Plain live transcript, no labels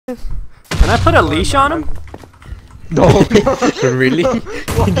Can I put a leash on him? No. Really?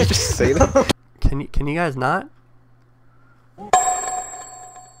 Did you just say that? Can you guys not?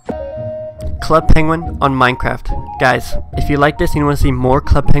 Club Penguin on Minecraft. Guys, if you like this and you want to see more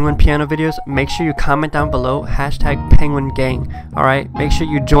Club Penguin piano videos, make sure you comment down below #PenguinGang. Alright? Make sure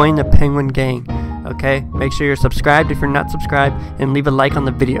you join the Penguin Gang. Okay? Make sure you're subscribed if you're not subscribed, and leave a like on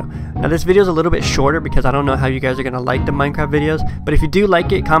the video. Now this video is a little bit shorter because I don't know how you guys are going to like the Minecraft videos, but if you do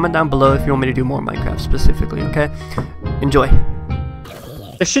like it, comment down below if you want me to do more Minecraft specifically, okay? Enjoy.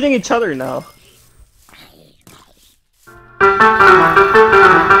 They're shooting each other now.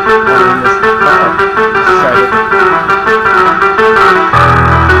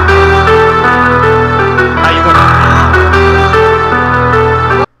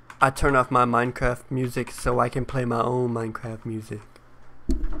 I turn off my Minecraft music so I can play my own Minecraft music.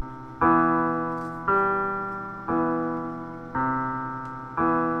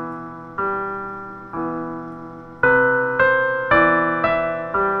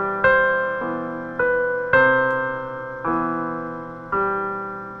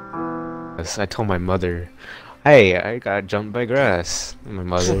 I told my mother, "Hey, I got jumped by grass." And my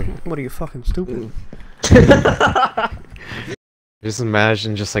mother, What are you, fucking stupid? just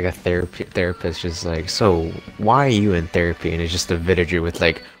imagine just like a therapist just like, "So why are you in therapy?" And it's just a villager with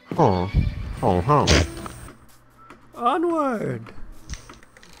like, oh. Onward!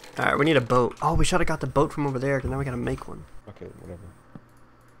 Alright, we need a boat. Oh, we should have got the boat from over there, because now we gotta make one. Okay, whatever.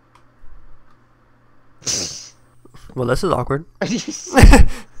 Well, this is awkward. We're going, so.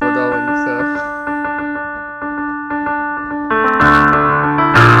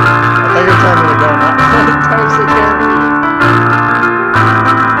 I thought you were telling me to go, not times to carry.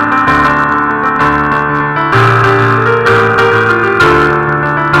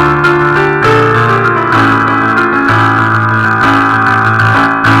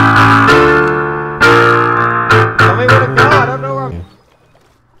 Tell me where to go, I don't know where I'm...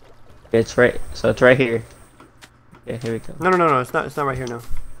 It's right, so it's right here. Yeah, here we go. No, it's not right here, no.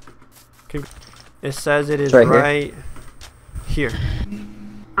 It says it is It's right right here.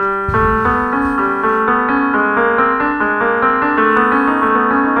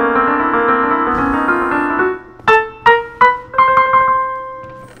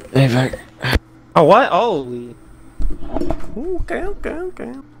 Hey, back. Oh, what? Oh, we...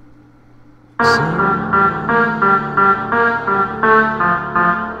 Okay.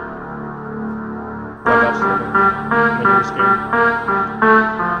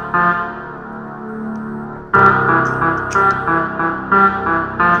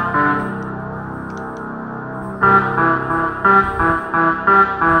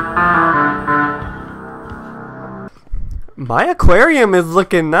 My aquarium is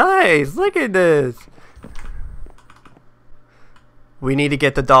looking nice. Look at this. We need to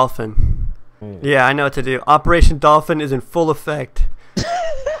get the dolphin. Yeah, I know what to do. Operation Dolphin is in full effect.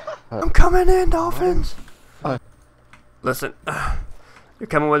 I'm coming in, dolphins. Listen, you're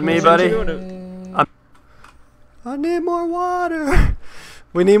coming with me, buddy. I need more water.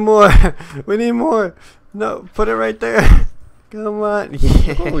 We need more. We need more. No, put it right there. Come on. Yeah.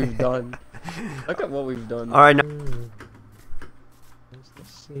 Look what we've done. Look at what we've done. All right, now.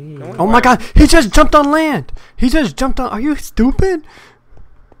 Oh my God! He just jumped on land. He just jumped on. Are you stupid?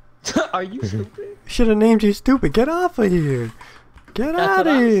 Are you stupid? Should have named you stupid. Get off of here. Get out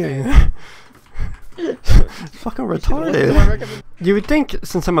of here. Fucking retarded. You would think,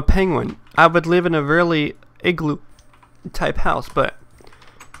 since I'm a penguin, I would live in a really igloo type house, but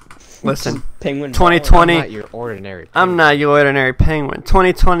listen, Penguin 2020. I'm not your ordinary penguin. I'm not your ordinary penguin.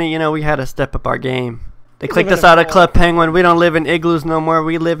 2020, you know, we had to step up our game. They clicked us out of Club Penguin. We don't live in igloos no more.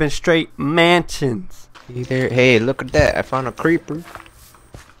 We live in straight mansions. Hey, look at that! I found a creeper.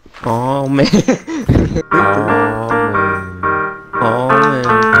 Oh man. Oh man.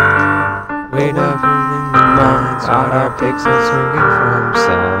 Wait up in the minds, all our pixels swinging from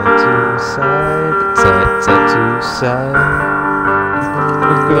side to side, side to side.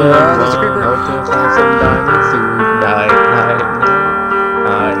 There's a creeper. Some diamonds tonight.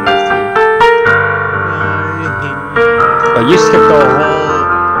 Oh, you skipped the whole.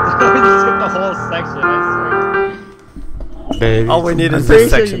 You skipped the whole section. I swear. Baby. All we need is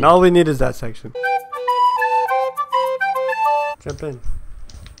this section. All we need is that section. Jump in.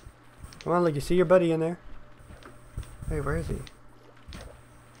 Come on, look, you see your buddy in there? Hey, where is he?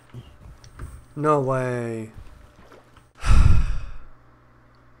 No way.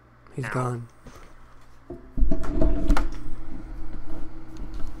 He's gone.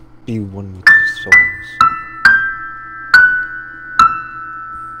 You won with the souls.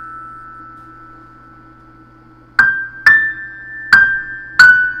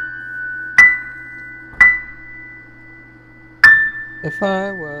 If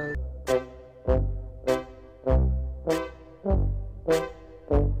I was.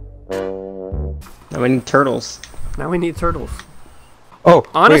 Now we need turtles. Now we need turtles. Oh,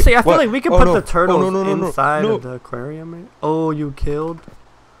 Honestly, wait, I feel what? like we could Oh, put no. the turtles Oh, no, inside no. of the aquarium. Right? Oh, you killed.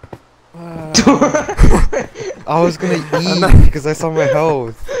 I was gonna eat because I saw my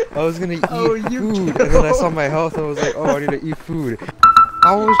health. I was gonna eat food, and then I saw my health, and I was like, oh, I need to eat food.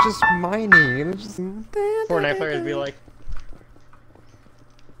 I was just mining, and it just. Fortnite players be like,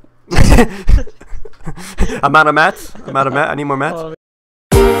 I'm out of mats. I need more mats. oh,